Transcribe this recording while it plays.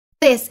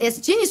This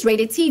is Genius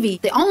Radio TV,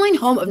 the online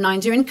home of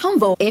Nigerian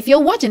Convo. If you're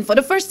watching for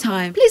the first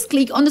time, please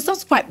click on the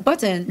subscribe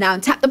button. Now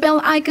tap the bell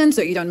icon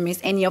so you don't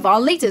miss any of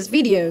our latest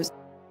videos.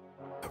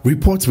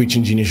 Reports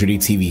reaching Genius Radio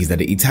TV is that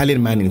the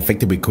Italian man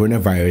infected with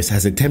coronavirus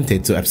has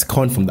attempted to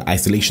abscond from the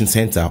isolation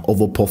center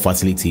over poor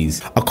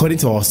facilities. According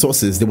to our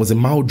sources, there was a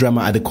mild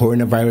drama at the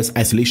coronavirus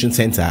isolation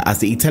center as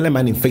the Italian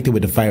man infected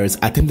with the virus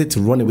attempted to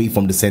run away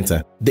from the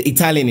center. The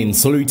Italian in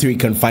solitary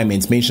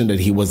confinement mentioned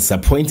that he was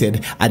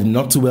disappointed at the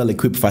not too well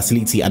equipped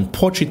facility and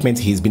poor treatment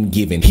he's been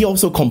given. He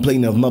also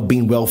complained of not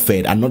being well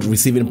fed and not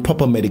receiving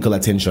proper medical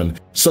attention.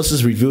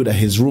 Sources revealed that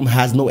his room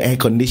has no air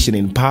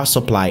conditioning, power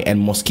supply, and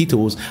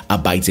mosquitoes are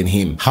biting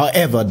him.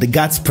 However, the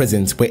guards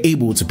present were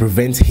able to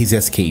prevent his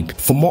escape.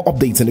 For more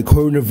updates on the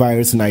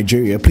coronavirus in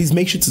Nigeria, please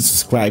make sure to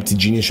subscribe to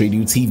Genius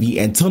Radio TV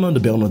and turn on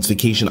the bell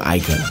notification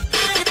icon.